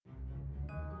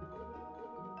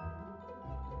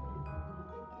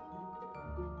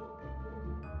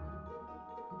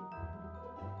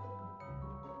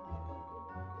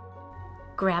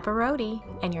grab a roadie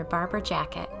and your Barber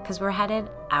jacket because we're headed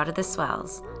out of the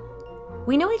swells.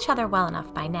 We know each other well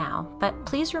enough by now, but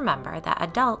please remember that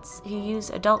adults who use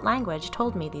adult language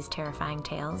told me these terrifying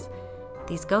tales.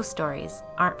 These ghost stories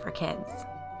aren't for kids.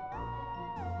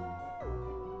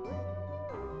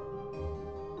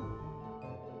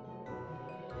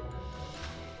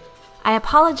 I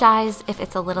apologize if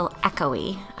it's a little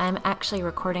echoey. I'm actually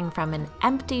recording from an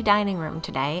empty dining room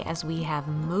today as we have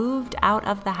moved out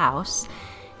of the house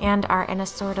and are in a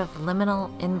sort of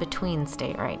liminal in-between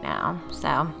state right now.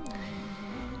 So,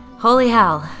 holy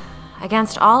hell.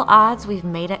 Against all odds, we've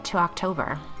made it to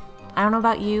October. I don't know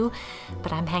about you,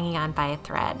 but I'm hanging on by a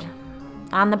thread.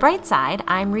 On the bright side,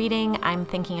 I'm reading I'm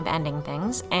Thinking of Ending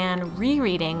Things and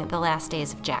rereading The Last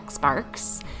Days of Jack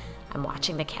Sparks. I'm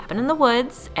watching The Cabin in the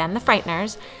Woods and The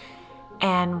Frighteners,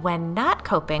 and when not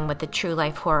coping with the true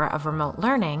life horror of remote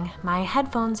learning, my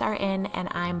headphones are in and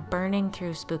I'm burning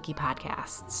through spooky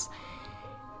podcasts.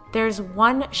 There's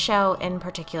one show in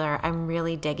particular I'm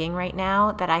really digging right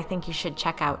now that I think you should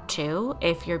check out too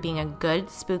if you're being a good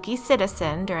spooky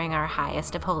citizen during our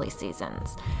highest of holy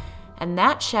seasons. And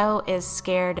that show is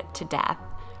Scared to Death.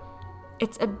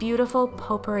 It's a beautiful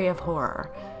potpourri of horror.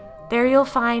 There you'll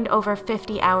find over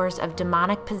 50 hours of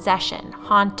demonic possession,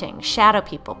 haunting, shadow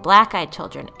people, black-eyed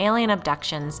children, alien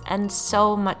abductions, and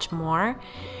so much more,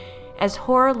 as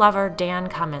horror lover Dan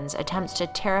Cummins attempts to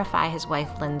terrify his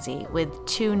wife Lindsay with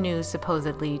 2 new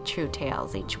supposedly true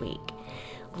tales each week.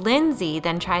 Lindsay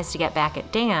then tries to get back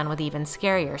at Dan with even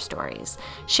scarier stories,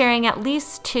 sharing at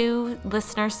least 2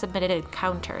 listener-submitted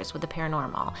encounters with the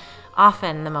paranormal,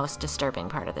 often the most disturbing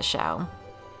part of the show.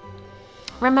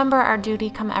 Remember our duty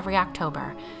come every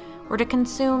October. We're to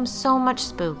consume so much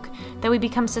spook that we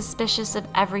become suspicious of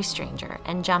every stranger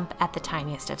and jump at the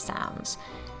tiniest of sounds.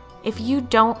 If you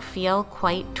don't feel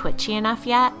quite twitchy enough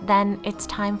yet, then it's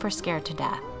time for Scared to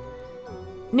Death.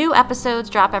 New episodes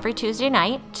drop every Tuesday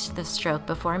night, the stroke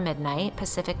before midnight,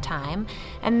 Pacific time,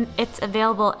 and it's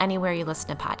available anywhere you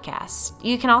listen to podcasts.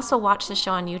 You can also watch the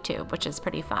show on YouTube, which is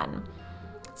pretty fun.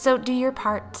 So do your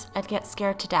part and get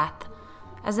scared to death.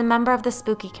 As a member of the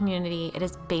spooky community, it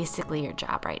is basically your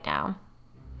job right now.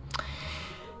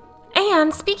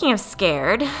 And speaking of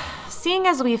scared, seeing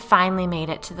as we've finally made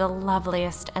it to the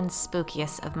loveliest and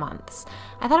spookiest of months,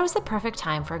 I thought it was the perfect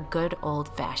time for a good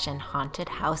old-fashioned haunted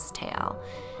house tale.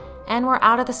 And we're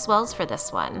out of the swells for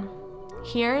this one.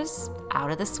 Here's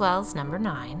Out of the Swells number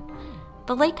 9,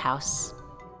 The Lake House.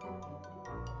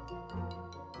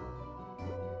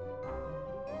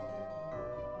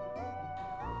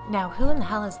 Now, who in the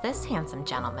hell is this handsome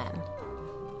gentleman?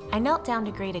 I knelt down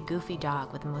to greet a goofy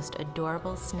dog with the most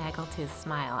adorable snaggletooth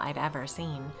smile I'd ever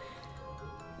seen.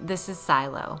 This is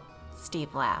Silo,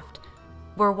 Steve laughed.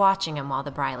 We're watching him while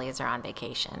the Brileys are on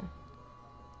vacation.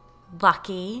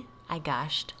 Lucky, I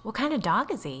gushed. What kind of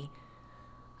dog is he?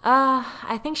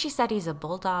 I think she said he's a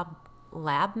bulldog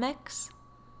lab mix.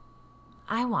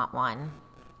 I want one.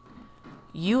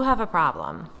 You have a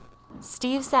problem.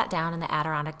 Steve sat down in the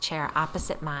Adirondack chair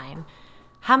opposite mine.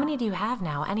 How many do you have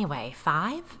now, anyway?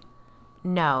 5?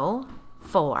 No,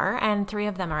 4, and 3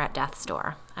 of them are at death's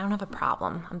door. I don't have a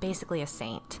problem. I'm basically a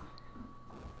saint.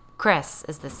 Chris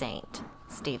is the saint,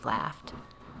 Steve laughed.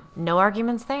 No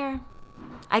arguments there.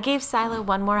 I gave Silo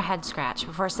one more head scratch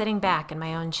before sitting back in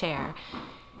my own chair.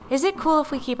 Is it cool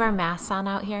if we keep our masks on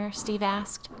out here? Steve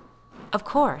asked. Of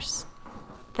course.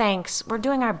 Thanks. We're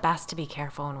doing our best to be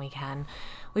careful when we can.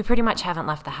 We pretty much haven't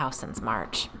left the house since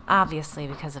March, obviously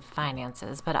because of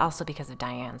finances, but also because of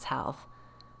Diane's health.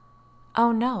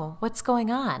 Oh no, what's going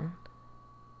on?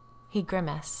 He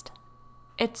grimaced.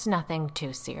 It's nothing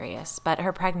too serious, but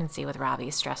her pregnancy with Robbie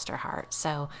stressed her heart,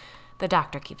 so the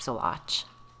doctor keeps a watch.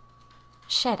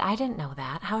 Shit, I didn't know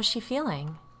that. How's she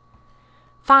feeling?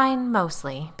 Fine,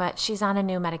 mostly, but she's on a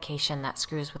new medication that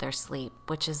screws with her sleep,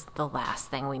 which is the last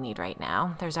thing we need right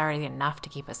now. There's already enough to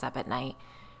keep us up at night.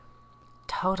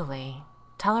 Totally.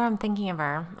 Tell her I'm thinking of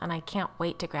her, and I can't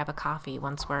wait to grab a coffee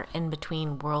once we're in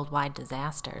between worldwide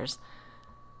disasters.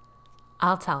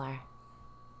 I'll tell her.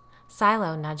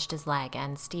 Silo nudged his leg,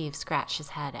 and Steve scratched his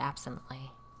head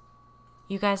absently.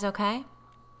 You guys okay?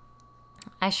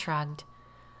 I shrugged.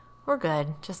 We're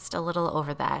good, just a little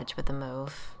over the edge with the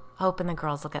move. Hoping the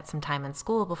girls will get some time in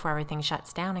school before everything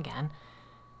shuts down again.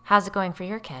 How's it going for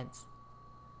your kids?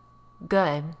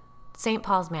 Good. St.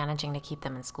 Paul's managing to keep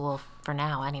them in school for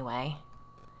now anyway.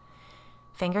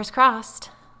 Fingers crossed.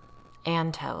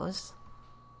 And toes.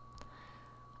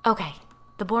 Okay,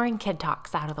 the boring kid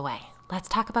talk's out of the way. Let's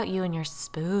talk about you and your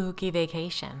spooky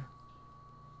vacation.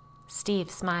 Steve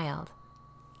smiled.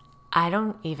 I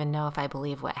don't even know if I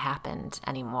believe what happened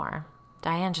anymore.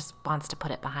 Diane just wants to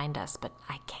put it behind us, but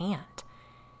I can't.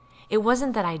 It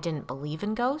wasn't that I didn't believe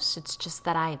in ghosts, it's just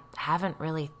that I haven't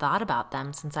really thought about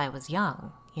them since I was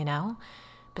young, you know?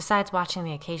 Besides watching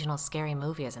the occasional scary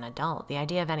movie as an adult, the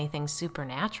idea of anything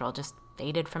supernatural just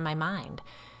faded from my mind.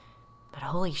 But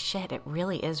holy shit, it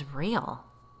really is real.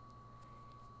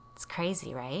 It's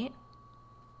crazy, right?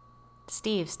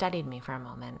 Steve studied me for a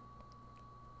moment.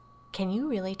 Can you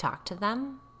really talk to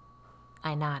them?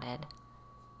 I nodded.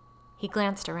 He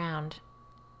glanced around.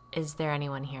 Is there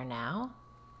anyone here now?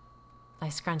 I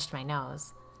scrunched my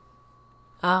nose.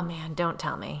 Oh man, don't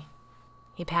tell me.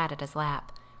 He patted his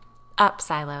lap. Up,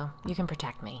 Silo. You can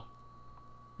protect me.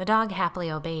 The dog happily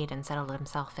obeyed and settled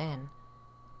himself in.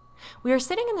 We were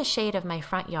sitting in the shade of my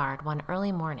front yard one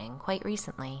early morning quite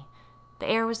recently. The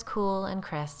air was cool and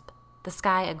crisp, the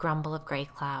sky a grumble of gray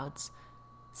clouds.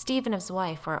 Steve and his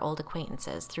wife were old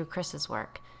acquaintances through Chris's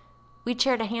work. We'd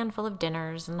shared a handful of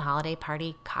dinners and holiday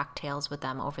party cocktails with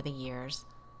them over the years.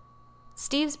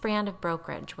 Steve's brand of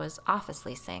brokerage was office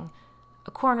leasing,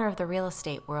 a corner of the real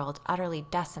estate world utterly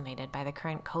decimated by the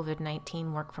current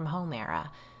COVID-19 work-from-home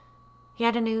era. He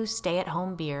had a new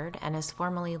stay-at-home beard, and his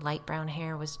formerly light brown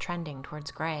hair was trending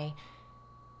towards gray.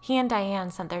 He and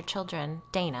Diane sent their children,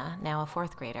 Dana, now a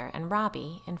 4th grader, and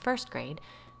Robbie, in 1st grade,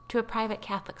 to a private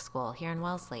Catholic school here in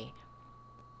Wellesley.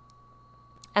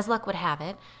 As luck would have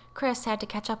it, Chris had to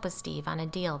catch up with Steve on a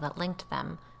deal that linked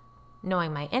them.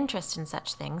 Knowing my interest in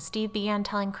such things, Steve began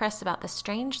telling Chris about the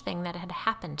strange thing that had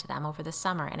happened to them over the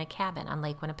summer in a cabin on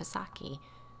Lake Winnipesaukee.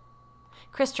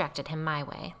 Chris directed him my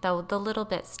way, though the little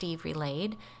bit Steve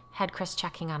relayed had Chris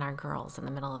checking on our girls in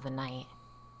the middle of the night.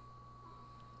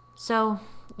 So,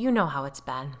 you know how it's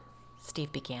been,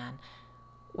 Steve began.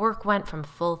 Work went from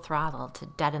full throttle to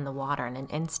dead in the water in an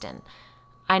instant.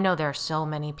 I know there are so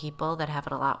many people that have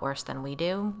it a lot worse than we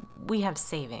do. We have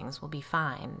savings. We'll be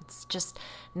fine. It's just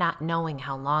not knowing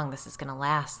how long this is going to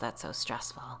last that's so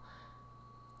stressful.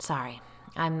 Sorry,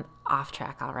 I'm off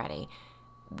track already.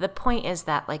 The point is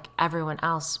that, like everyone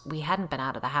else, we hadn't been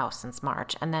out of the house since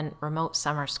March, and then remote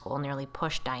summer school nearly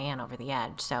pushed Diane over the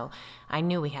edge, so I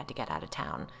knew we had to get out of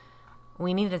town.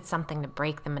 We needed something to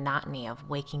break the monotony of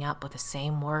waking up with the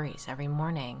same worries every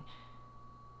morning.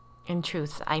 In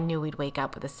truth, I knew we'd wake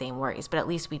up with the same worries, but at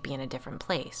least we'd be in a different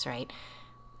place, right?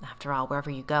 After all,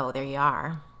 wherever you go, there you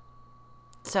are.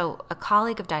 So, a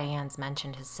colleague of Diane's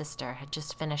mentioned his sister had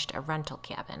just finished a rental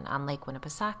cabin on Lake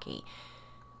Winnipesaukee.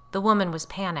 The woman was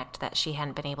panicked that she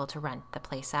hadn't been able to rent the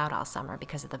place out all summer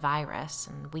because of the virus,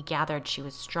 and we gathered she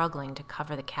was struggling to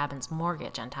cover the cabin's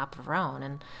mortgage on top of her own,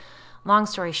 and long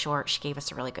story short, she gave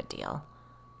us a really good deal.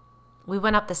 We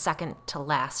went up the second to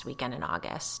last weekend in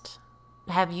August.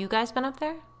 Have you guys been up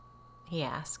there? He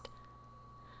asked.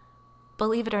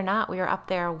 Believe it or not, we were up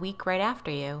there a week right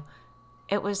after you.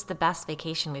 It was the best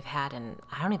vacation we've had in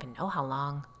I don't even know how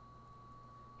long.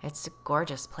 It's a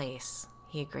gorgeous place,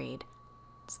 he agreed.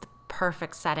 It's the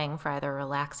perfect setting for either a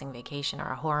relaxing vacation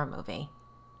or a horror movie.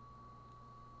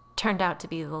 Turned out to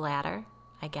be the latter,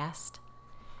 I guessed.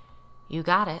 You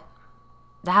got it.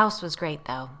 The house was great,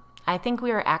 though. I think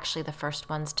we were actually the first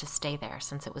ones to stay there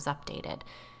since it was updated.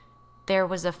 There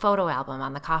was a photo album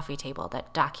on the coffee table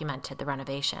that documented the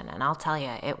renovation, and I'll tell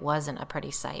you, it wasn't a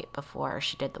pretty sight before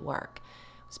she did the work.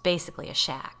 It was basically a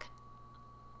shack.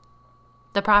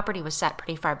 The property was set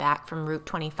pretty far back from Route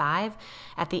 25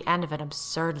 at the end of an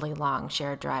absurdly long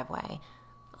shared driveway.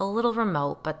 A little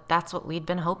remote, but that's what we'd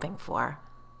been hoping for.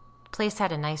 The place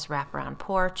had a nice wraparound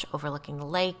porch overlooking the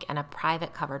lake and a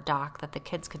private covered dock that the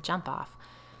kids could jump off.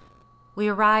 We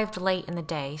arrived late in the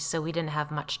day, so we didn't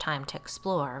have much time to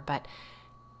explore, but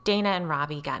Dana and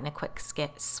Robbie got in a quick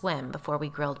swim before we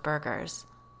grilled burgers.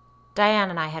 Diane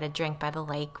and I had a drink by the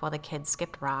lake while the kids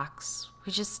skipped rocks.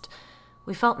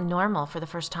 We felt normal for the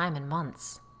first time in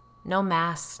months. No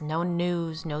masks, no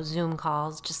news, no Zoom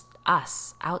calls, just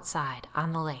us outside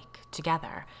on the lake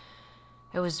together.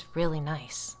 It was really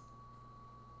nice.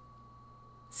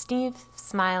 Steve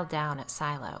smiled down at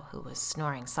Silo, who was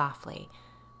snoring softly.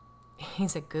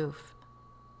 He's a goof.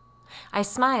 I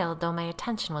smiled, though my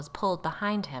attention was pulled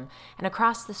behind him and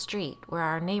across the street where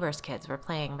our neighbors' kids were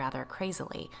playing rather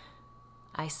crazily.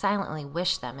 I silently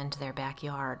wished them into their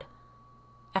backyard.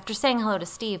 After saying hello to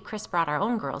Steve, Chris brought our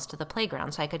own girls to the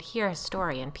playground so I could hear his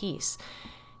story in peace.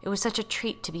 It was such a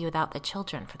treat to be without the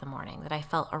children for the morning that I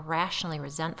felt irrationally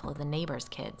resentful of the neighbors'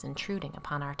 kids intruding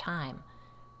upon our time.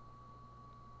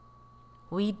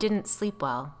 We didn't sleep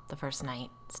well the first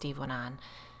night, Steve went on,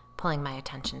 pulling my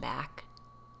attention back.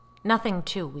 Nothing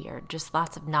too weird, just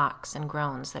lots of knocks and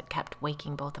groans that kept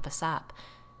waking both of us up.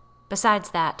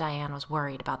 Besides that, Diane was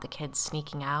worried about the kids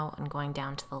sneaking out and going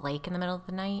down to the lake in the middle of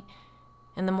the night.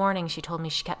 In the morning, she told me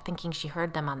she kept thinking she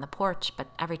heard them on the porch, but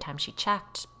every time she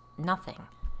checked, nothing.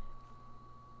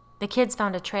 The kids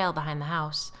found a trail behind the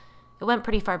house. It went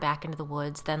pretty far back into the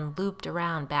woods, then looped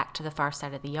around back to the far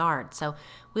side of the yard, so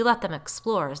we let them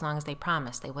explore as long as they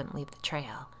promised they wouldn't leave the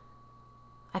trail.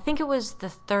 I think it was the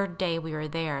third day we were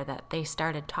there that they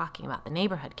started talking about the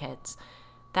neighborhood kids.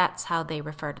 That's how they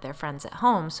referred to their friends at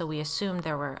home, so we assumed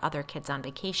there were other kids on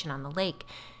vacation on the lake,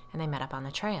 and they met up on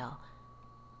the trail.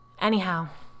 Anyhow,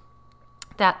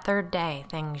 that third day,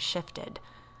 things shifted.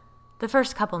 The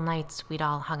first couple nights, we'd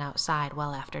all hung outside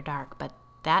well after dark, but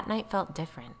that night felt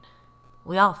different.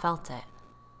 We all felt it.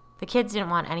 The kids didn't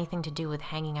want anything to do with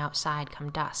hanging outside come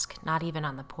dusk, not even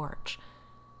on the porch.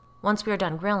 Once we were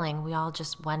done grilling, we all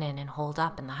just went in and holed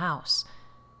up in the house.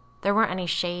 There weren't any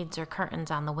shades or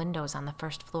curtains on the windows on the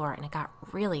first floor, and it got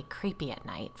really creepy at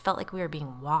night. Felt like we were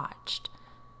being watched.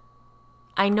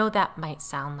 I know that might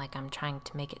sound like I'm trying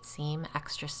to make it seem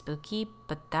extra spooky,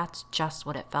 but that's just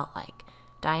what it felt like.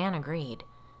 Diane agreed.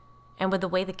 And with the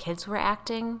way the kids were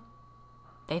acting,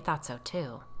 they thought so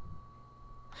too.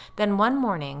 Then one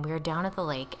morning, we were down at the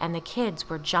lake, and the kids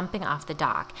were jumping off the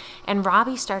dock, and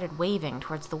Robbie started waving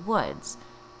towards the woods.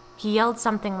 He yelled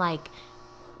something like,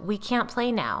 "We can't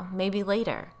play now, maybe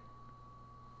later."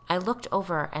 I looked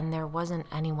over, and there wasn't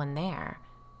anyone there.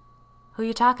 "Who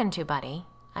you talking to, buddy?"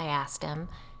 I asked him.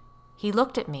 He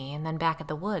looked at me and then back at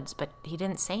the woods, but he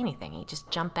didn't say anything. He just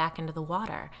jumped back into the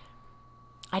water.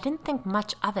 I didn't think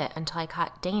much of it until I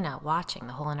caught Dana watching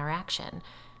the whole interaction.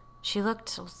 She looked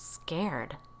so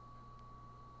scared.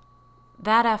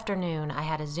 That afternoon, I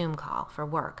had a Zoom call for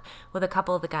work with a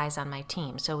couple of the guys on my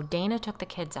team, so Dana took the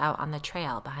kids out on the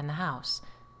trail behind the house.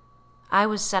 I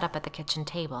was set up at the kitchen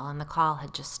table, and the call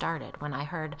had just started when I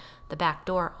heard the back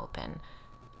door open.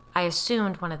 I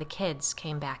assumed one of the kids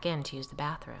came back in to use the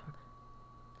bathroom.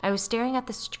 I was staring at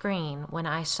the screen when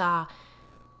I saw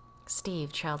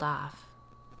Steve trailed off.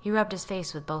 He rubbed his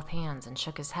face with both hands and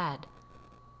shook his head.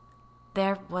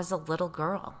 There was a little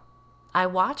girl. I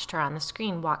watched her on the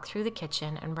screen walk through the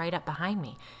kitchen and right up behind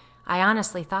me. I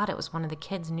honestly thought it was one of the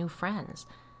kids' new friends.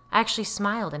 I actually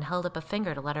smiled and held up a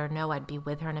finger to let her know I'd be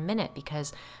with her in a minute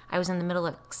because I was in the middle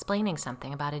of explaining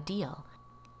something about a deal.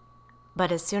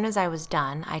 But as soon as I was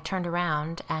done, I turned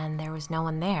around and there was no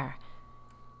one there.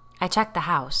 I checked the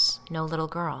house, no little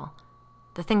girl.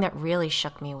 The thing that really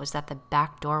shook me was that the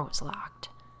back door was locked.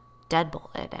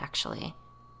 Deadbolted, actually.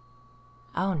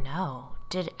 Oh no,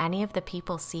 did any of the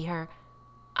people see her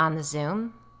on the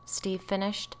Zoom? Steve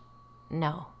finished.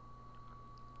 No.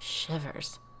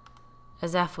 Shivers.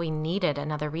 As if we needed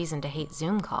another reason to hate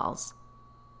Zoom calls.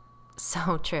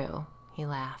 So true, he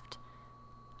laughed.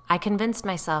 I convinced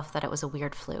myself that it was a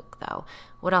weird fluke, though.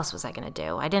 What else was I going to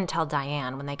do? I didn't tell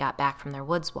Diane when they got back from their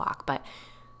woods walk, but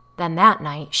then that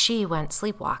night she went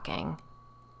sleepwalking.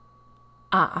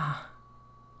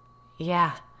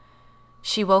 Yeah.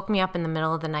 She woke me up in the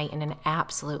middle of the night in an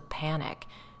absolute panic.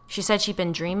 She said she'd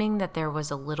been dreaming that there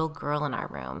was a little girl in our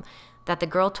room, that the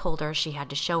girl told her she had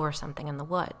to show her something in the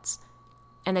woods.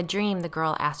 In the dream, the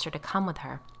girl asked her to come with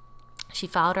her. She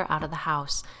followed her out of the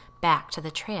house, back to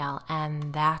the trail,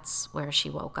 and that's where she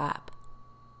woke up.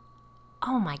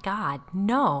 Oh my God,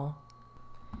 no.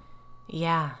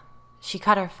 Yeah, she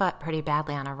cut her foot pretty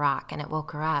badly on a rock, and it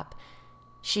woke her up.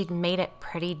 She'd made it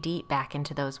pretty deep back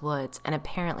into those woods, and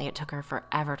apparently it took her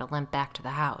forever to limp back to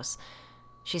the house.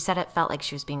 She said it felt like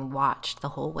she was being watched the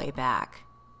whole way back.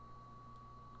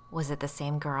 Was it the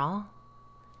same girl?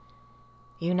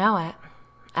 You know it.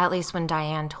 At least when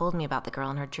Diane told me about the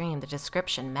girl in her dream, the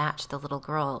description matched the little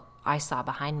girl I saw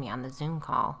behind me on the Zoom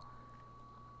call.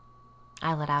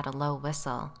 I let out a low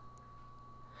whistle.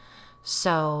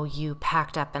 So you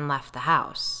packed up and left the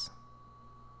house?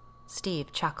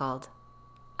 Steve chuckled.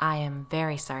 I am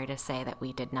very sorry to say that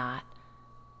we did not.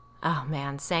 Oh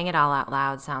man, saying it all out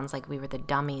loud sounds like we were the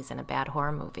dummies in a bad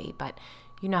horror movie, but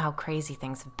you know how crazy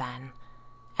things have been.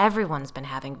 Everyone's been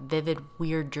having vivid,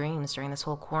 weird dreams during this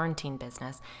whole quarantine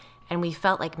business, and we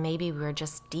felt like maybe we were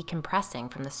just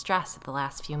decompressing from the stress of the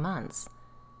last few months.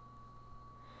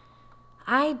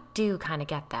 I do kind of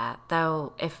get that,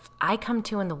 though if I come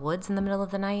to in the woods in the middle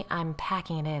of the night, I'm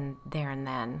packing it in there and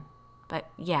then. But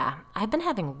yeah, I've been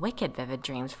having wicked vivid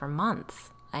dreams for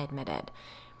months, I admitted.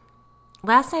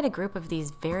 Last night, a group of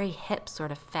these very hip,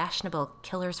 sort of fashionable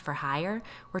killers for hire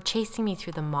were chasing me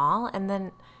through the mall, and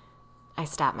then I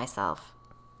stopped myself.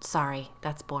 Sorry,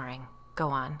 that's boring. Go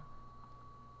on.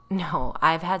 No,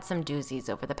 I've had some doozies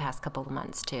over the past couple of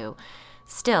months, too.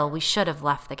 Still, we should have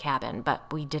left the cabin,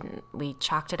 but we didn't. We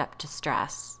chalked it up to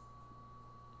stress,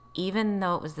 even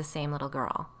though it was the same little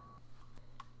girl.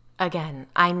 Again,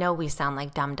 I know we sound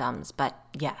like dum-dums, but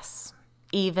yes,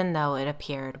 even though it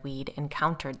appeared we'd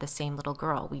encountered the same little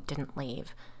girl, we didn't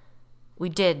leave. We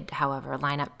did, however,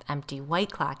 line up empty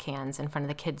White Claw cans in front of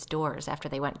the kids' doors after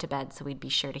they went to bed so we'd be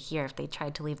sure to hear if they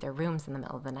tried to leave their rooms in the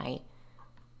middle of the night.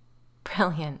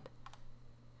 Brilliant.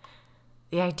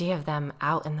 The idea of them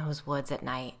out in those woods at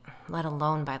night, let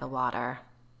alone by the water.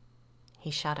 He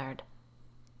shuddered.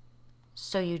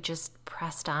 So you just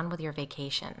pressed on with your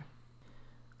vacation?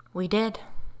 We did.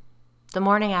 The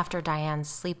morning after Diane's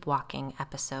sleepwalking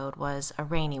episode was a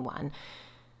rainy one.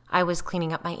 I was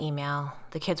cleaning up my email,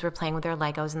 the kids were playing with their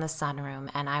Legos in the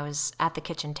sunroom, and I was at the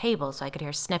kitchen table so I could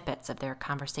hear snippets of their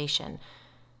conversation.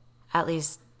 At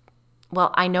least,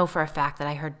 well, I know for a fact that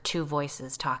I heard two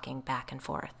voices talking back and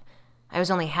forth. I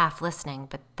was only half listening,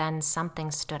 but then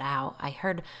something stood out. I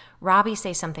heard Robbie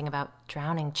say something about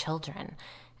drowning children,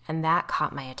 and that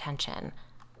caught my attention.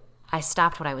 I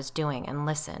stopped what I was doing and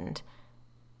listened.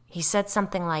 He said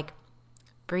something like,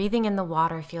 breathing in the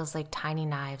water feels like tiny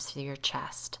knives through your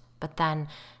chest, but then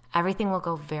everything will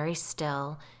go very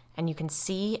still, and you can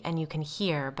see and you can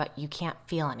hear, but you can't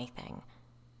feel anything.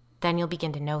 Then you'll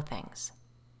begin to know things.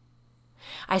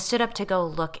 I stood up to go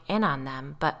look in on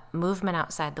them, but movement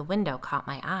outside the window caught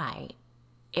my eye.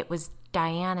 It was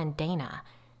Diane and Dana.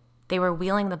 They were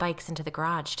wheeling the bikes into the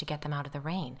garage to get them out of the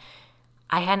rain.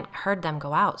 I hadn't heard them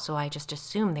go out, so I just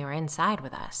assumed they were inside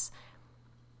with us.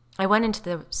 I went into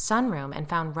the sunroom and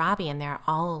found Robbie in there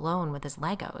all alone with his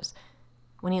Legos.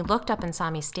 When he looked up and saw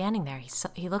me standing there,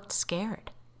 he looked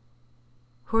scared.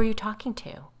 Who are you talking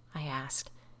to? I asked.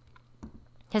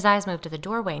 His eyes moved to the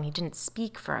doorway and he didn't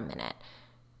speak for a minute.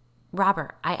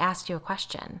 Robert, I asked you a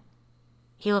question.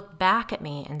 He looked back at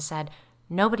me and said,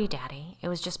 Nobody, Daddy. It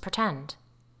was just pretend.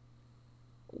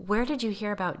 Where did you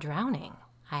hear about drowning?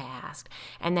 I asked,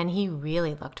 and then he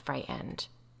really looked frightened.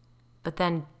 But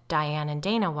then Diane and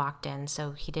Dana walked in,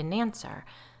 so he didn't answer.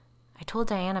 I told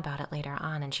Diane about it later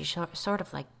on, and she sort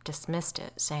of dismissed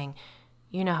it, saying,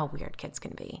 You know how weird kids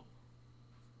can be.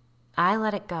 I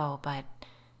let it go, but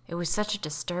it was such a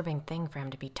disturbing thing for him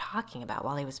to be talking about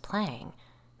while he was playing,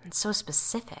 and so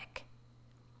specific.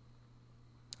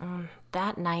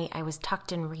 That night, I was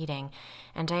tucked in reading,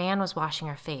 and Diane was washing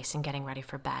her face and getting ready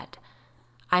for bed.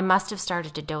 I must have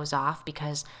started to doze off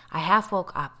because I half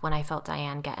woke up when I felt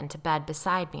Diane get into bed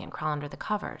beside me and crawl under the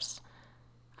covers.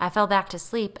 I fell back to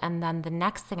sleep, and then the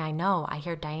next thing I know, I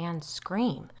hear Diane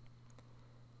scream.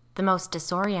 The most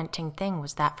disorienting thing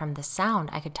was that from the sound,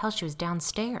 I could tell she was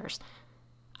downstairs.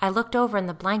 I looked over and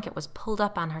the blanket was pulled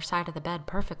up on her side of the bed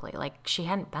perfectly, like she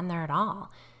hadn't been there at all.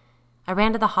 I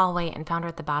ran to the hallway and found her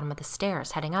at the bottom of the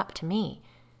stairs, heading up to me.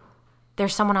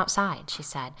 There's someone outside, she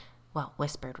said. Well,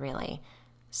 whispered, really.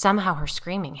 Somehow her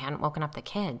screaming hadn't woken up the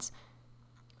kids.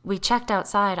 We checked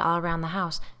outside all around the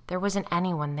house. There wasn't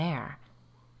anyone there.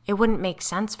 It wouldn't make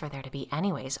sense for there to be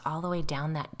anyways, all the way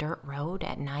down that dirt road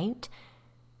at night.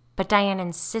 But Diane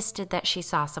insisted that she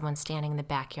saw someone standing in the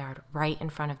backyard right in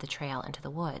front of the trail into the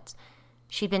woods.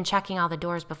 She'd been checking all the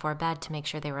doors before bed to make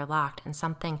sure they were locked, and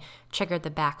something triggered the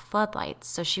back floodlights,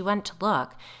 so she went to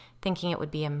look, thinking it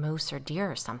would be a moose or deer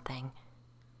or something.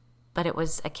 But it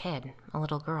was a kid, a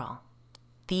little girl.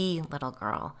 The little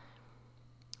girl.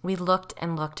 We looked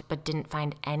and looked, but didn't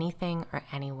find anything or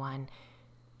anyone.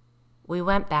 We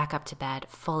went back up to bed,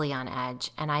 fully on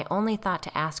edge, and I only thought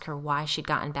to ask her why she'd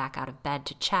gotten back out of bed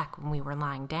to check when we were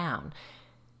lying down.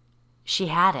 She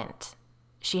hadn't.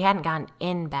 She hadn't gotten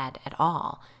in bed at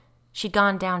all. She'd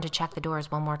gone down to check the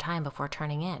doors one more time before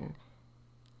turning in.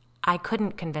 I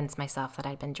couldn't convince myself that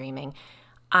I'd been dreaming.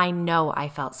 I know I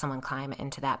felt someone climb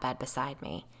into that bed beside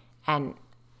me, and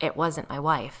it wasn't my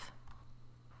wife.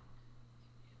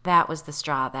 That was the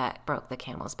straw that broke the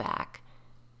camel's back.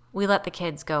 We let the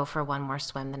kids go for one more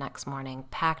swim the next morning,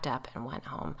 packed up, and went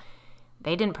home.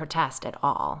 They didn't protest at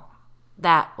all.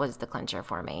 That was the clincher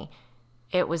for me.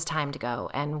 It was time to go,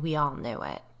 and we all knew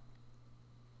it.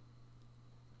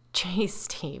 Geez,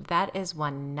 Steve, that is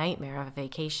one nightmare of a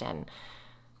vacation.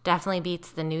 Definitely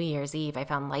beats the New Year's Eve I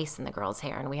found lice in the girls'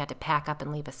 hair and we had to pack up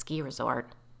and leave a ski resort.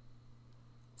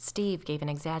 Steve gave an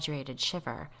exaggerated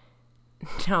shiver.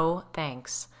 No,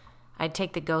 thanks. I'd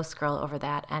take the ghost girl over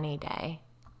that any day.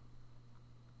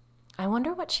 I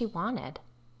wonder what she wanted.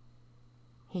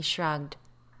 He shrugged.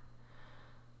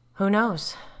 Who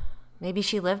knows? Maybe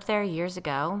she lived there years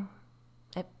ago.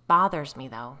 It bothers me,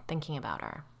 though, thinking about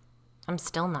her. I'm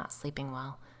still not sleeping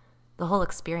well. The whole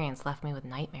experience left me with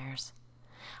nightmares.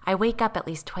 I wake up at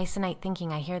least twice a night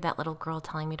thinking I hear that little girl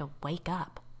telling me to wake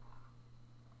up.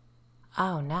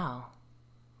 Oh, no.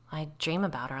 I dream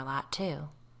about her a lot, too.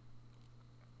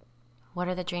 What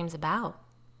are the dreams about?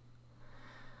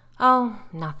 Oh,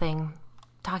 nothing.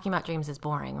 Talking about dreams is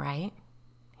boring, right?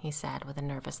 He said with a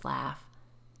nervous laugh.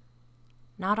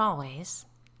 Not always.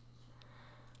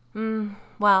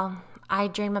 Well, I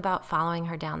dream about following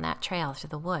her down that trail through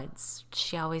the woods.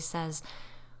 She always says,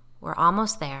 "We're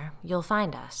almost there. You'll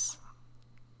find us."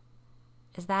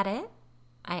 Is that it?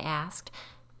 I asked,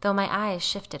 though my eyes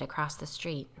shifted across the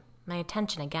street, my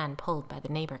attention again pulled by the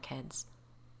neighbor kids.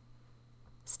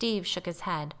 Steve shook his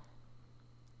head.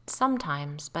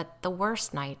 Sometimes, but the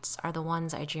worst nights are the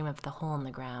ones I dream of the hole in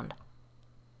the ground.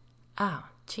 Oh,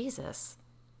 Jesus.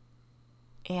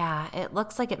 Yeah, it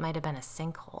looks like it might have been a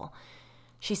sinkhole.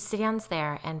 She stands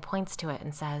there and points to it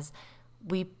and says,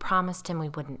 "We promised him we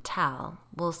wouldn't tell.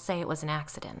 We'll say it was an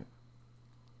accident."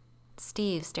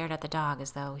 Steve stared at the dog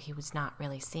as though he was not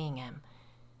really seeing him.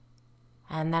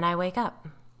 And then I wake up.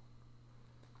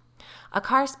 A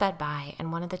car sped by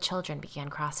and one of the children began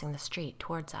crossing the street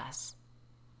towards us.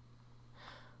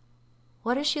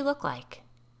 What does she look like?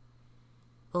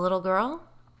 The little girl?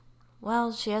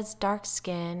 Well, she has dark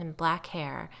skin and black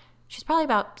hair. She's probably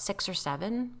about 6 or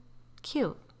 7.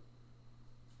 Cute.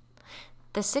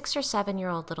 The 6 or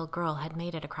 7-year-old little girl had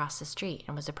made it across the street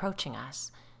and was approaching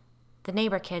us. The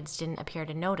neighbor kids didn't appear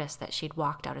to notice that she'd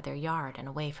walked out of their yard and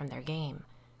away from their game.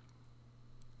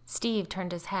 Steve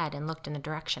turned his head and looked in the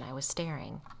direction I was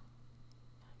staring.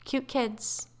 Cute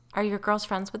kids. Are your girls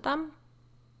friends with them?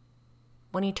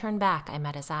 When he turned back, I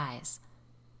met his eyes.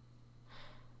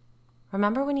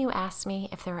 Remember when you asked me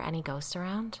if there were any ghosts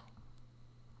around?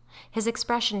 His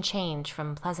expression changed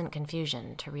from pleasant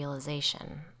confusion to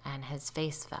realization, and his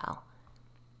face fell.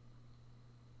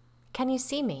 Can you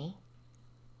see me?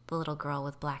 The little girl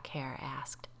with black hair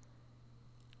asked.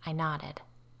 I nodded.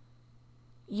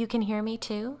 You can hear me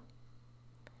too?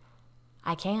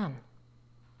 I can.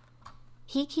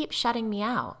 He keeps shutting me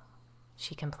out,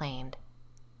 she complained.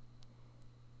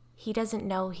 He doesn't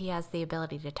know he has the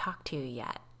ability to talk to you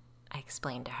yet, I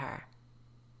explained to her.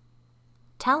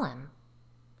 Tell him.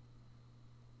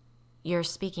 You're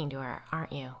speaking to her,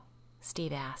 aren't you?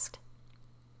 Steve asked.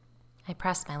 I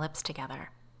pressed my lips together.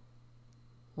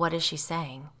 What is she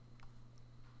saying?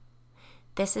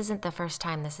 This isn't the first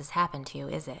time this has happened to you,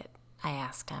 is it? I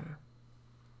asked him.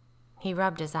 He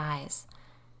rubbed his eyes.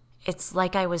 It's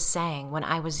like I was saying, when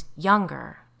I was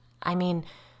younger. I mean,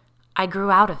 I grew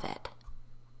out of it.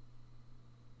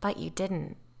 But you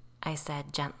didn't, I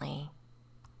said gently.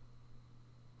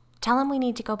 Tell him we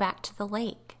need to go back to the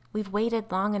lake. We've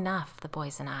waited long enough, the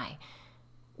boys and I.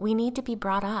 We need to be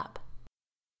brought up.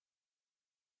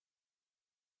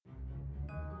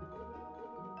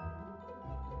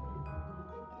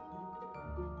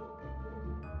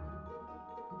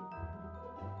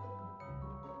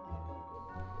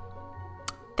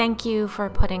 Thank you for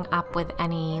putting up with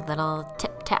any little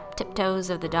tip-tap tiptoes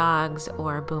of the dogs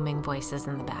or booming voices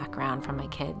in the background from my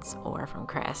kids or from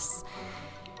Chris.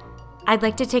 I'd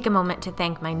like to take a moment to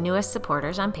thank my newest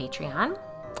supporters on Patreon: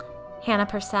 Hannah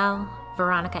Purcell,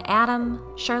 Veronica Adam,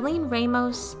 Charlene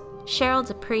Ramos, Cheryl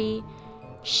Dupree,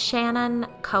 Shannon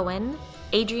Cohen,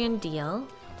 Adrian Deal,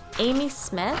 Amy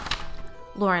Smith,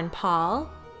 Lauren Paul,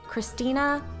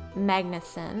 Christina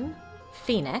Magnuson,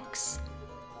 Phoenix,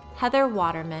 Heather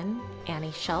Waterman,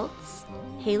 Annie Schultz,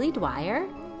 Haley Dwyer,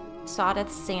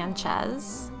 Saudith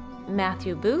Sanchez,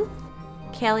 Matthew Booth,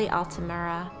 Kaylee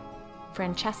Altamura,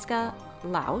 Francesca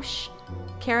Lausch,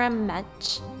 Kara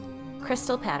Metch,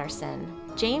 Crystal Patterson,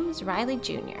 James Riley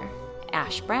Jr.,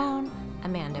 Ash Brown,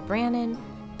 Amanda Brannon,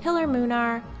 Pillar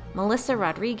Munar, Melissa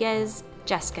Rodriguez,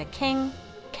 Jessica King,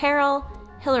 Carol,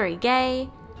 Hillary Gay,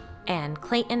 and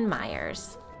Clayton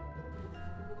Myers.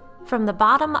 From the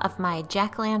bottom of my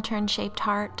jack-o'-lantern-shaped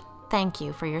heart, thank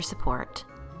you for your support.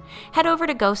 Head over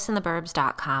to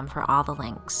ghostsintheburbs.com for all the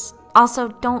links. Also,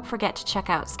 don't forget to check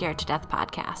out Scared to Death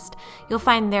Podcast. You'll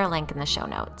find their link in the show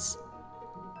notes.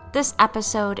 This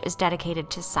episode is dedicated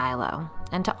to Silo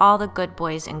and to all the good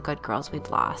boys and good girls we've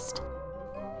lost.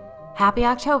 Happy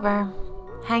October.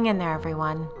 Hang in there,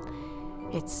 everyone.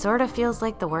 It sort of feels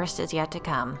like the worst is yet to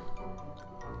come.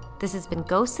 This has been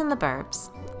Ghosts in the Burbs.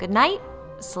 Good night,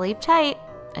 sleep tight,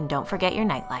 and don't forget your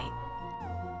nightlight.